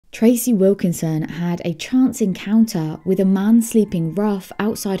Tracy Wilkinson had a chance encounter with a man sleeping rough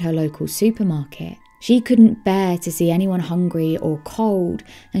outside her local supermarket. She couldn't bear to see anyone hungry or cold,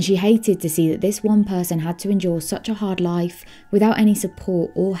 and she hated to see that this one person had to endure such a hard life without any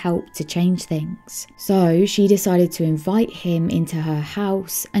support or help to change things. So she decided to invite him into her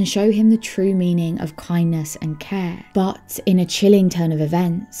house and show him the true meaning of kindness and care. But in a chilling turn of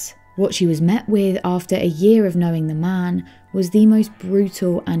events, what she was met with after a year of knowing the man was the most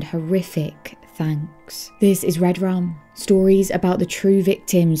brutal and horrific thanks. This is Red Rum, stories about the true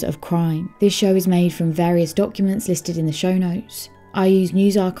victims of crime. This show is made from various documents listed in the show notes. I use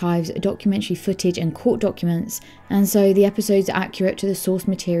news archives, documentary footage and court documents, and so the episodes are accurate to the source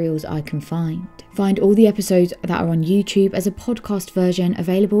materials I can find. Find all the episodes that are on YouTube as a podcast version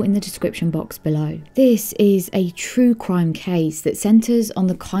available in the description box below. This is a true crime case that centres on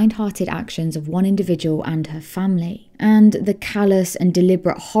the kind-hearted actions of one individual and her family, and the callous and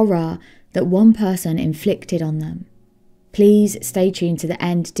deliberate horror that one person inflicted on them. Please stay tuned to the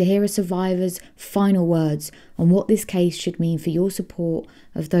end to hear a survivor's final words on what this case should mean for your support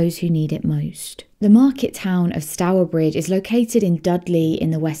of those who need it most. The market town of Stourbridge is located in Dudley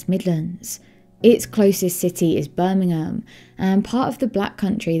in the West Midlands. Its closest city is Birmingham, and part of the Black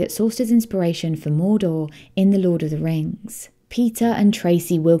Country that sourced its inspiration for Mordor in The Lord of the Rings. Peter and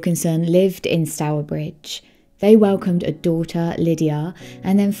Tracy Wilkinson lived in Stourbridge. They welcomed a daughter, Lydia,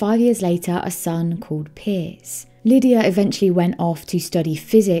 and then 5 years later a son called Piers. Lydia eventually went off to study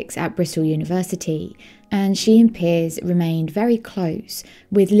physics at Bristol University, and she and Piers remained very close,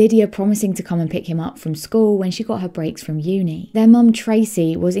 with Lydia promising to come and pick him up from school when she got her breaks from uni. Their mum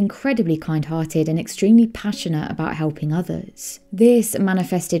Tracy was incredibly kind-hearted and extremely passionate about helping others. This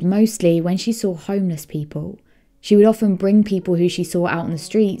manifested mostly when she saw homeless people. She would often bring people who she saw out on the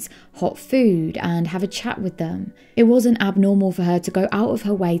streets hot food and have a chat with them. It wasn't abnormal for her to go out of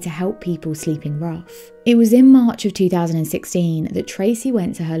her way to help people sleeping rough. It was in March of 2016 that Tracy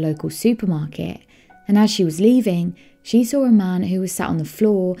went to her local supermarket, and as she was leaving, she saw a man who was sat on the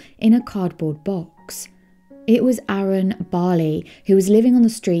floor in a cardboard box. It was Aaron Barley, who was living on the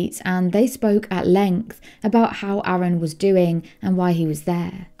streets, and they spoke at length about how Aaron was doing and why he was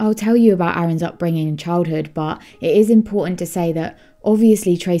there. I'll tell you about Aaron's upbringing and childhood, but it is important to say that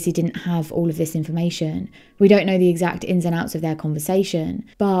obviously Tracy didn't have all of this information. We don't know the exact ins and outs of their conversation,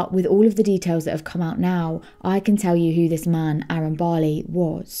 but with all of the details that have come out now, I can tell you who this man, Aaron Barley,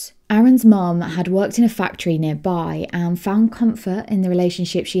 was. Aaron's mum had worked in a factory nearby and found comfort in the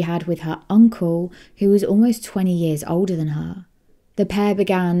relationship she had with her uncle, who was almost 20 years older than her. The pair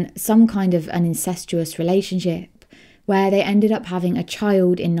began some kind of an incestuous relationship, where they ended up having a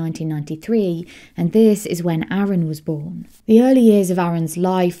child in 1993, and this is when Aaron was born. The early years of Aaron's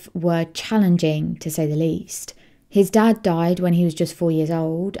life were challenging, to say the least. His dad died when he was just 4 years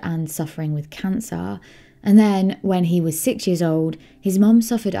old and suffering with cancer. And then, when he was 6 years old, his mum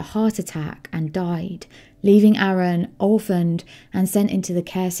suffered a heart attack and died, leaving Aaron orphaned and sent into the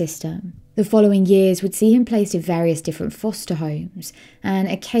care system. The following years would see him placed in various different foster homes, and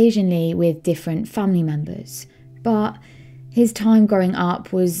occasionally with different family members. But his time growing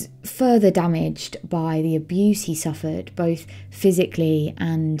up was further damaged by the abuse he suffered, both physically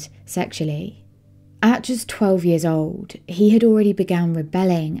and sexually. At just 12 years old, he had already begun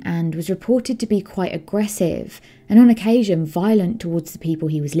rebelling and was reported to be quite aggressive and on occasion violent towards the people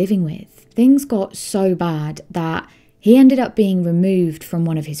he was living with. Things got so bad that he ended up being removed from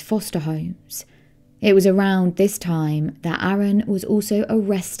one of his foster homes. It was around this time that Aaron was also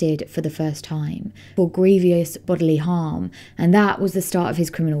arrested for the first time for grievous bodily harm, and that was the start of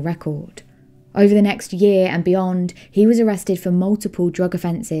his criminal record. Over the next year and beyond, he was arrested for multiple drug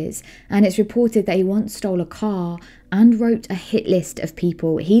offences, and it's reported that he once stole a car and wrote a hit list of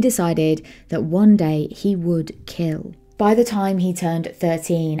people he decided that one day he would kill. By the time he turned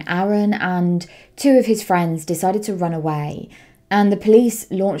 13, Aaron and two of his friends decided to run away, and the police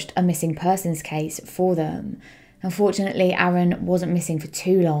launched a missing persons case for them. Unfortunately, Aaron wasn't missing for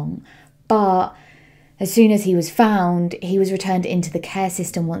too long, but as soon as he was found, he was returned into the care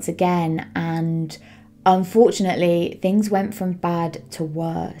system once again, and unfortunately, things went from bad to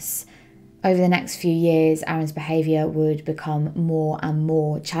worse. Over the next few years, Aaron's behaviour would become more and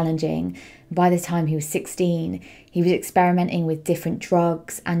more challenging. By the time he was 16, he was experimenting with different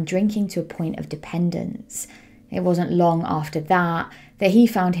drugs and drinking to a point of dependence. It wasn't long after that he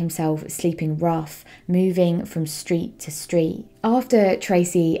found himself sleeping rough, moving from street to street. After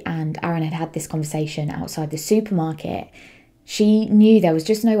Tracy and Aaron had had this conversation outside the supermarket, she knew there was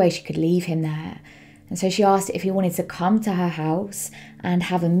just no way she could leave him there. And so she asked if he wanted to come to her house and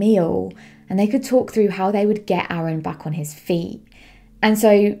have a meal, and they could talk through how they would get Aaron back on his feet. And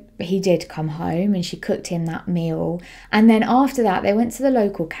so he did come home and she cooked him that meal. And then after that, they went to the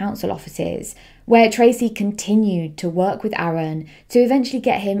local council offices where Tracy continued to work with Aaron to eventually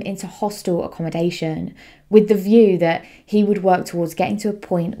get him into hostel accommodation with the view that he would work towards getting to a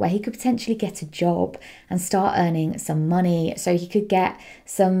point where he could potentially get a job and start earning some money so he could get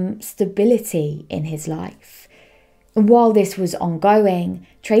some stability in his life. And while this was ongoing,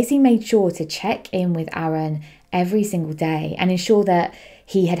 Tracy made sure to check in with Aaron every single day and ensure that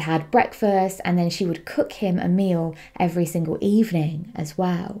he had had breakfast, and then she would cook him a meal every single evening as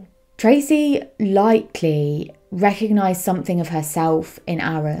well. Tracy likely recognised something of herself in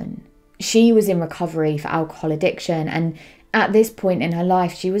Aaron. She was in recovery for alcohol addiction, and at this point in her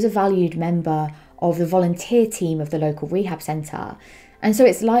life, she was a valued member of the volunteer team of the local rehab centre. And so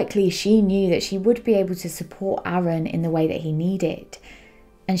it's likely she knew that she would be able to support Aaron in the way that he needed.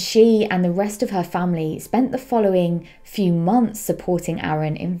 And she and the rest of her family spent the following few months supporting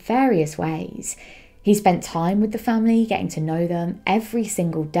Aaron in various ways. He spent time with the family, getting to know them every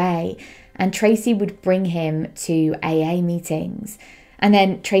single day, and Tracy would bring him to AA meetings. And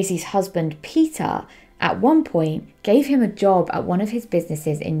then Tracy's husband, Peter, at one point gave him a job at one of his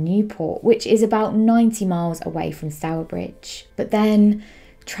businesses in Newport, which is about 90 miles away from Stourbridge. But then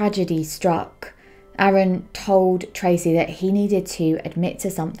tragedy struck. Aaron told Tracy that he needed to admit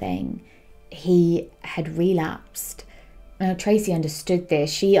to something. He had relapsed. Now, Tracy understood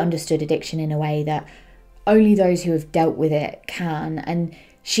this. She understood addiction in a way that only those who have dealt with it can. And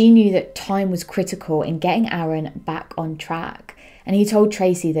she knew that time was critical in getting Aaron back on track. And he told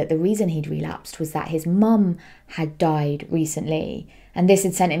Tracy that the reason he'd relapsed was that his mum had died recently. And this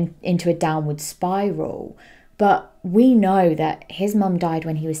had sent him into a downward spiral. But we know that his mum died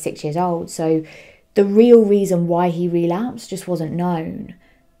when he was 6 years old. So the real reason why he relapsed just wasn't known.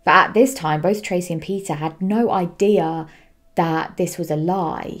 But at this time, both Tracy and Peter had no idea that this was a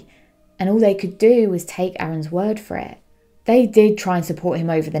lie. And all they could do was take Aaron's word for it. They did try and support him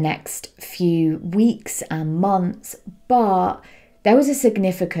over the next few weeks and months, but there was a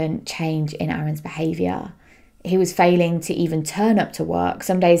significant change in Aaron's behaviour. He was failing to even turn up to work.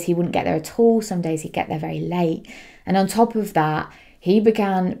 Some days he wouldn't get there at all. Some days he'd get there very late. And on top of that, he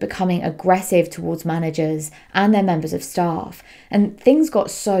began becoming aggressive towards managers and their members of staff. And things got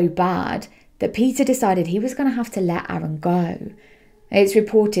so bad that Peter decided he was going to have to let Aaron go. It's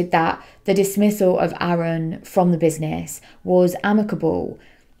reported that the dismissal of Aaron from the business was amicable.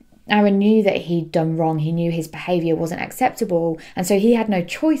 Aaron knew that he'd done wrong. He knew his behaviour wasn't acceptable. And so he had no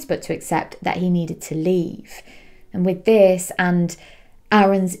choice but to accept that he needed to leave. And with this and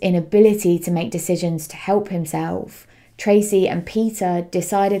Aaron's inability to make decisions to help himself, Tracy and Peter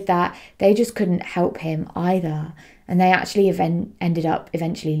decided that they just couldn't help him either, and they actually ended up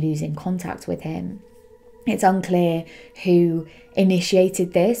eventually losing contact with him. It's unclear who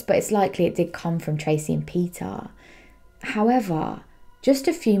initiated this, but it's likely it did come from Tracy and Peter. However, just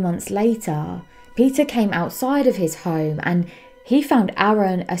a few months later, Peter came outside of his home and he found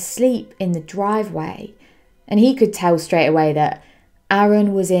Aaron asleep in the driveway, and he could tell straight away that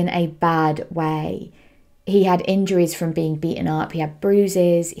Aaron was in a bad way. He had injuries from being beaten up, he had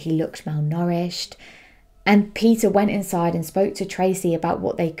bruises, he looked malnourished. And Peter went inside and spoke to Tracy about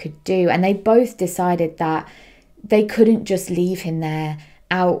what they could do. And they both decided that they couldn't just leave him there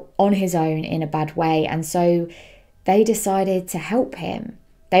out on his own in a bad way. And so they decided to help him.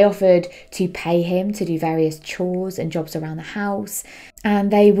 They offered to pay him to do various chores and jobs around the house.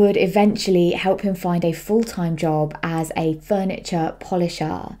 And they would eventually help him find a full-time job as a furniture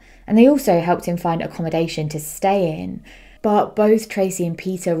polisher. And they also helped him find accommodation to stay in. But both Tracy and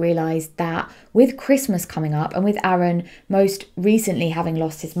Peter realised that with Christmas coming up and with Aaron most recently having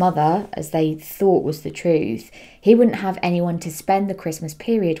lost his mother, as they thought was the truth, he wouldn't have anyone to spend the Christmas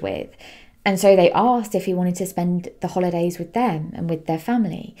period with. And so they asked if he wanted to spend the holidays with them and with their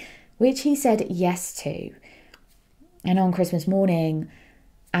family, which he said yes to. And on Christmas morning,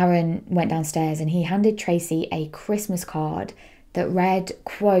 Aaron went downstairs and he handed Tracy a Christmas card that read,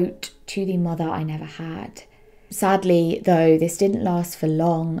 quote, "To the mother I never had." Sadly, though, this didn't last for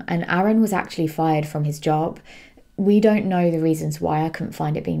long, and Aaron was actually fired from his job. We don't know the reasons why. I couldn't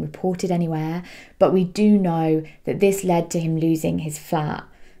find it being reported anywhere, but we do know that this led to him losing his flat.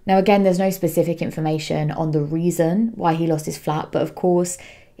 Now, again, there's no specific information on the reason why he lost his flat, but of course,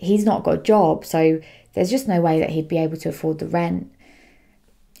 he's not got a job, so there's just no way that he'd be able to afford the rent.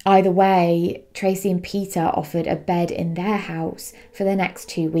 Either way, Tracy and Peter offered a bed in their house for the next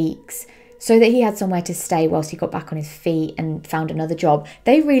 2 weeks so that he had somewhere to stay whilst he got back on his feet and found another job.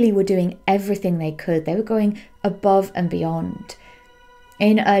 They really were doing everything they could. They were going above and beyond.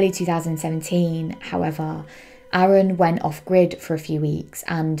 In early 2017, however, Aaron went off-grid for a few weeks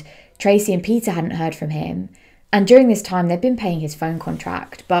and Tracy and Peter hadn't heard from him. And during this time, they'd been paying his phone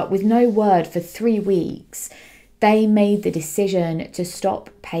contract, but with no word for 3 weeks, they made the decision to stop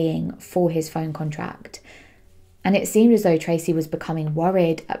paying for his phone contract. And it seemed as though Tracy was becoming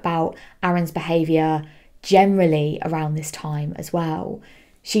worried about Aaron's behaviour generally around this time as well.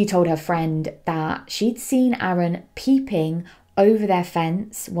 She told her friend that she'd seen Aaron peeping over their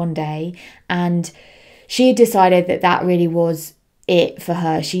fence one day, and she had decided that that really was it for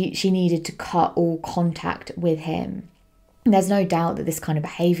her. She needed to cut all contact with him. And there's no doubt that this kind of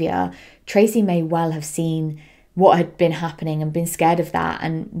behaviour, Tracy may well have seen what had been happening and been scared of that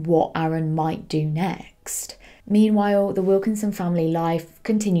and what Aaron might do next. Meanwhile, the Wilkinson family life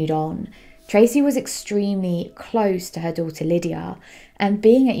continued on. Tracy was extremely close to her daughter Lydia, and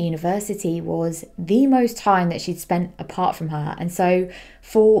being at university was the most time that she'd spent apart from her. And so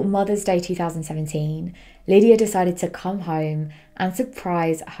for Mother's Day 2017, Lydia decided to come home and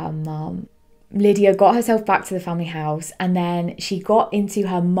surprise her mum. Lydia got herself back to the family house, and then she got into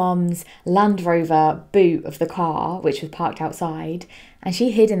her mum's Land Rover boot of the car, which was parked outside, and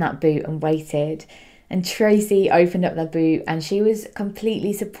she hid in that boot and waited. And Tracy opened up the boot and she was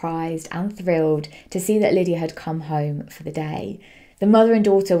completely surprised and thrilled to see that Lydia had come home for the day. The mother and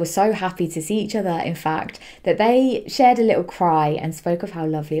daughter were so happy to see each other, in fact, that they shared a little cry and spoke of how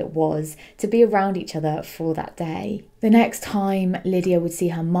lovely it was to be around each other for that day. The next time Lydia would see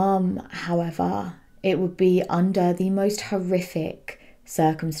her mum, however, it would be under the most horrific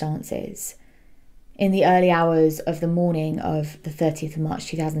circumstances. In the early hours of the morning of the 30th of March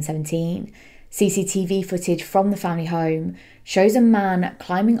 2017, CCTV footage from the family home shows a man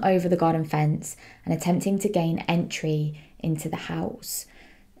climbing over the garden fence and attempting to gain entry into the house.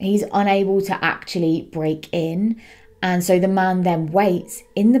 He's unable to actually break in, and so the man then waits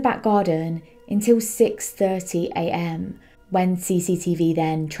in the back garden until 6:30 a.m. when CCTV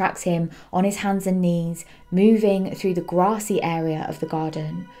then tracks him on his hands and knees, moving through the grassy area of the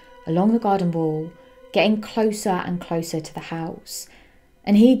garden, along the garden wall, getting closer and closer to the house.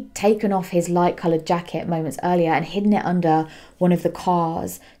 And he'd taken off his light-coloured jacket moments earlier and hidden it under one of the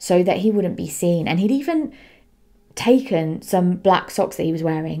cars so that he wouldn't be seen. And he'd even taken some black socks that he was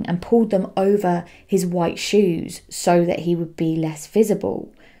wearing and pulled them over his white shoes so that he would be less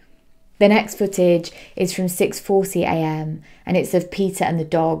visible. The next footage is from 6:40 a.m. and it's of Peter and the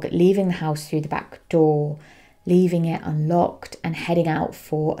dog leaving the house through the back door, leaving it unlocked and heading out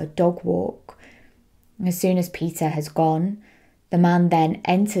for a dog walk. As soon as Peter has gone, the man then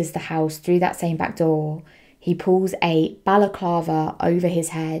enters the house through that same back door. He pulls a balaclava over his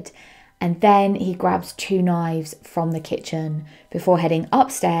head and then he grabs 2 knives from the kitchen before heading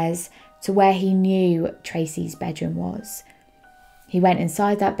upstairs to where he knew Tracy's bedroom was. He went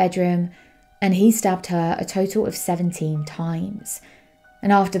inside that bedroom and he stabbed her a total of 17 times.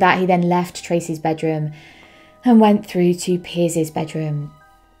 And after that, he then left Tracy's bedroom and went through to Piers's bedroom,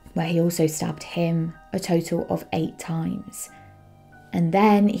 where he also stabbed him a total of 8 times. And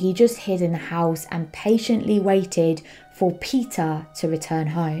then he just hid in the house and patiently waited for Peter to return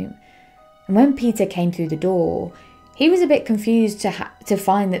home. And when Peter came through the door, he was a bit confused to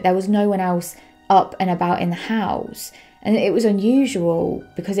find that there was no one else up and about in the house. And it was unusual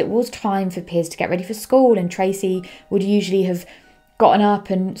because it was time for Piers to get ready for school, and Tracy would usually have gotten up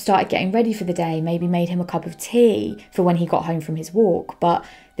and started getting ready for the day, maybe made him a cup of tea for when he got home from his walk. But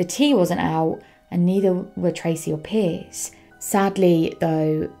the tea wasn't out and neither were Tracy or Piers. Sadly,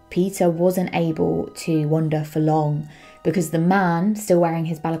 though, Peter wasn't able to wander for long because the man, still wearing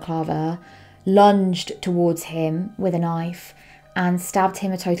his balaclava, lunged towards him with a knife and stabbed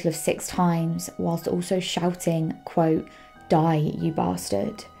him a total of 6 times, whilst also shouting, quote, "Die, you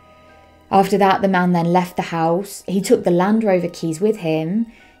bastard." After that, the man then left the house. He took the Land Rover keys with him,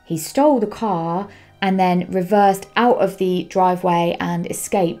 he stole the car, and then reversed out of the driveway and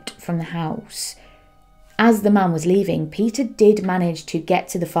escaped from the house. As the man was leaving, Peter did manage to get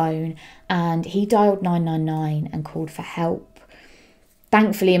to the phone and he dialed 999 and called for help.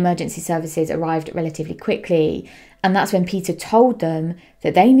 Thankfully, emergency services arrived relatively quickly, and that's when Peter told them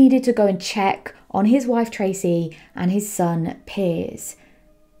that they needed to go and check on his wife Tracy and his son Piers.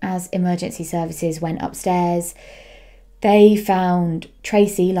 As emergency services went upstairs, they found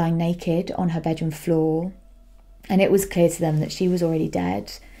Tracy lying naked on her bedroom floor, and it was clear to them that she was already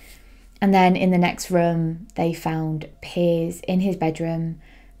dead. And then in the next room, they found Piers in his bedroom,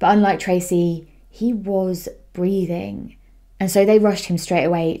 but unlike Tracy, he was breathing. And so they rushed him straight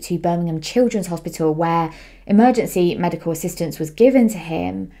away to Birmingham Children's Hospital, where emergency medical assistance was given to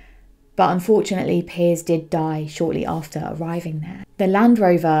him. But unfortunately, Piers did die shortly after arriving there. The Land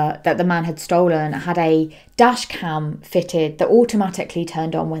Rover that the man had stolen had a dash cam fitted that automatically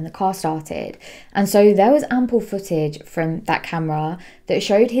turned on when the car started. And so there was ample footage from that camera that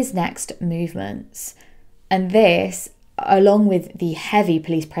showed his next movements. And this, along with the heavy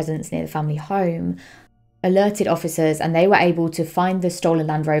police presence near the family home, alerted officers, and they were able to find the stolen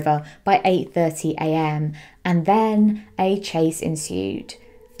Land Rover by 8:30 a.m. and then a chase ensued.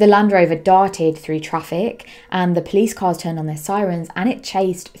 The Land Rover darted through traffic and the police cars turned on their sirens and it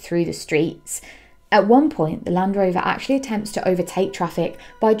chased through the streets. At one point, the Land Rover actually attempts to overtake traffic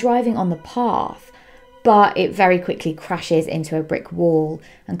by driving on the path, but it very quickly crashes into a brick wall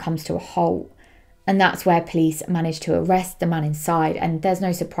and comes to a halt. And that's where police managed to arrest the man inside, and there's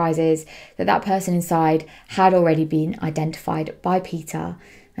no surprises that that person inside had already been identified by Peter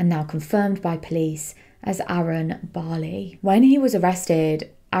and now confirmed by police as Aaron Barley. When he was arrested,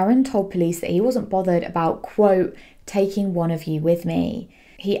 Aaron told police that he wasn't bothered about, quote, taking one of you with me.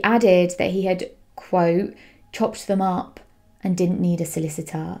 He added that he had, quote, chopped them up and didn't need a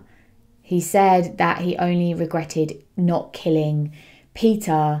solicitor. He said that he only regretted not killing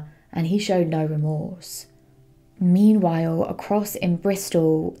Peter and he showed no remorse. Meanwhile, across in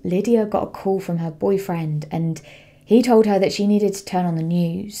Bristol, Lydia got a call from her boyfriend and he told her that she needed to turn on the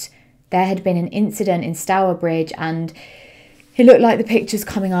news. There had been an incident in Stourbridge and it looked like the pictures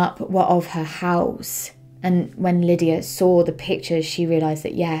coming up were of her house. And when Lydia saw the pictures, she realised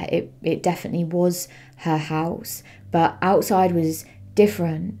that, yeah, it definitely was her house. But outside was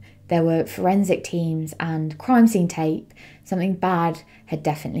different. There were forensic teams and crime scene tape. Something bad had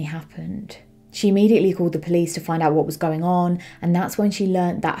definitely happened. She immediately called the police to find out what was going on. And that's when she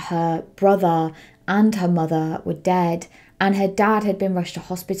learnt that her brother and her mother were dead. And her dad had been rushed to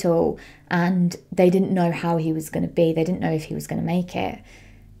hospital and they didn't know how he was going to be. They didn't know if he was going to make it.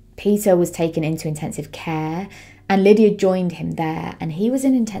 Peter was taken into intensive care and Lydia joined him there. And he was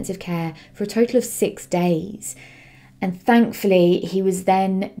in intensive care for a total of 6 days. And thankfully, he was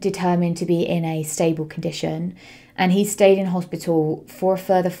then determined to be in a stable condition. And he stayed in hospital for a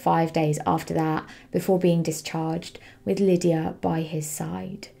further 5 days after that before being discharged with Lydia by his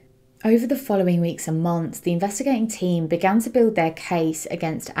side. Over the following weeks and months, the investigating team began to build their case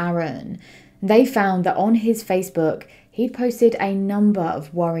against Aaron. They found that on his Facebook, he'd posted a number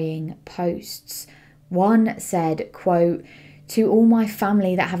of worrying posts. One said, quote, "To all my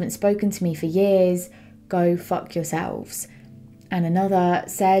family that haven't spoken to me for years, go fuck yourselves." And another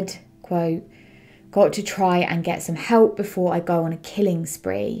said, quote, "Got to try and get some help before I go on a killing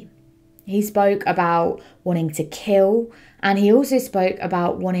spree." He spoke about wanting to kill, and he also spoke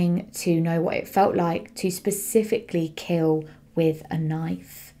about wanting to know what it felt like to specifically kill with a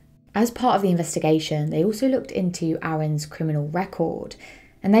knife. As part of the investigation, they also looked into Aaron's criminal record,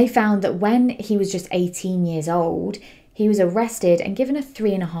 and they found that when he was just 18 years old, he was arrested and given a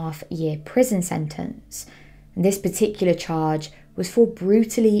 3.5-year prison sentence. And this particular charge was for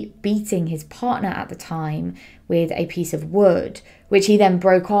brutally beating his partner at the time with a piece of wood, which he then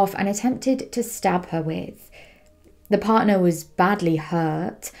broke off and attempted to stab her with. The partner was badly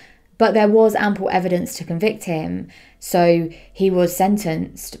hurt, but there was ample evidence to convict him, so he was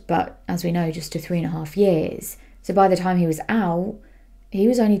sentenced, but as we know, just to 3.5 years. So by the time he was out, he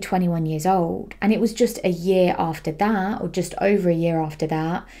was only 21 years old, and it was just a year after that, or just over a year after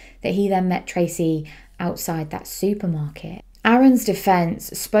that, that he then met Tracy outside that supermarket. Aaron's defence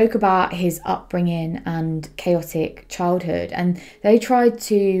spoke about his upbringing and chaotic childhood, and they tried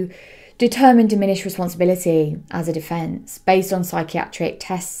to determine diminished responsibility as a defence based on psychiatric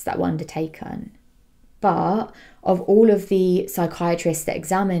tests that were undertaken. But of all of the psychiatrists that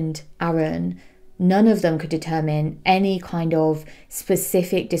examined Aaron, none of them could determine any kind of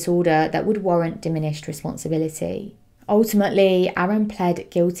specific disorder that would warrant diminished responsibility. Ultimately, Aaron pled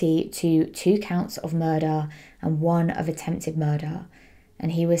guilty to 2 counts of murder and 1 of attempted murder,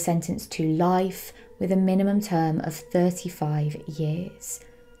 and he was sentenced to life with a minimum term of 35 years.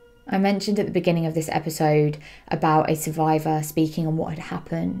 I mentioned at the beginning of this episode about a survivor speaking on what had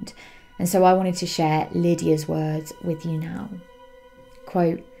happened, and so I wanted to share Lydia's words with you now.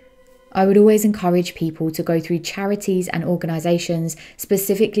 Quote, "I would always encourage people to go through charities and organisations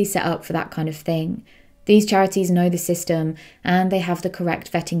specifically set up for that kind of thing. These charities know the system and they have the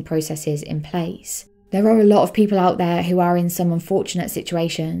correct vetting processes in place. There are a lot of people out there who are in some unfortunate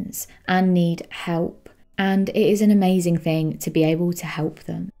situations and need help, and it is an amazing thing to be able to help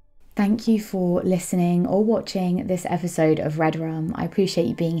them." Thank you for listening or watching this episode of Red Rum. I appreciate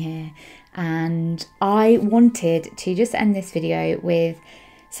you being here, and I wanted to just end this video with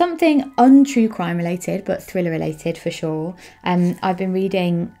Something untrue crime related, but thriller related for sure. I've been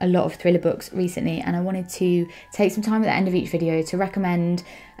reading a lot of thriller books recently, and I wanted to take some time at the end of each video to recommend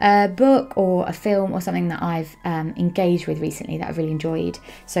a book or a film or something that I've engaged with recently that I've really enjoyed.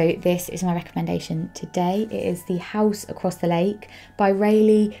 So this is my recommendation today. It is The House Across the Lake by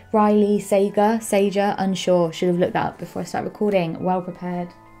Riley Sager, unsure, should have looked that up before I start recording. Well prepared,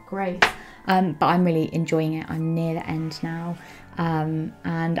 great. But I'm really enjoying it. I'm near the end now,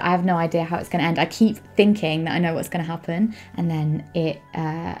 and I have no idea how it's going to end. I keep thinking that I know what's going to happen, and then it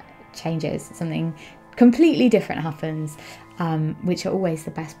changes. Something completely different happens, which are always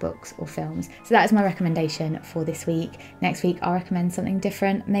the best books or films. So that is my recommendation for this week. Next week I'll recommend something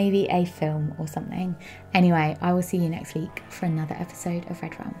different, maybe a film or something. Anyway, I will see you next week for another episode of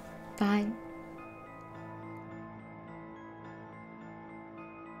Red Rum. Bye.